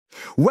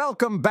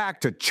Welcome back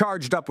to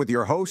Charged Up with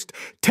your host,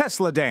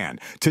 Tesla Dan.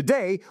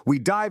 Today, we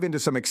dive into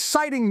some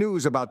exciting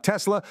news about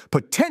Tesla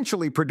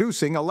potentially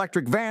producing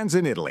electric vans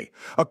in Italy.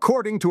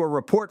 According to a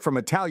report from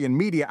Italian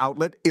media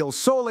outlet Il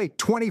Sole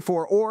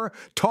 24 Ore,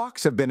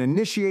 talks have been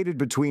initiated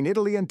between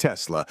Italy and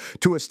Tesla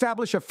to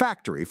establish a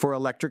factory for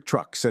electric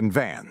trucks and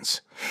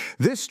vans.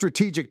 This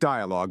strategic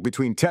dialogue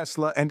between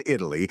Tesla and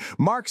Italy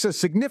marks a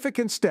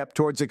significant step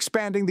towards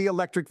expanding the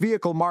electric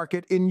vehicle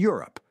market in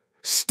Europe.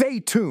 Stay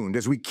tuned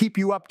as we keep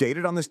you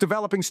updated on this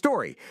developing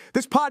story.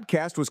 This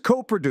podcast was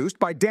co-produced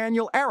by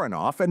Daniel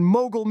Aronoff and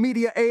Mogul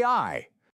Media AI.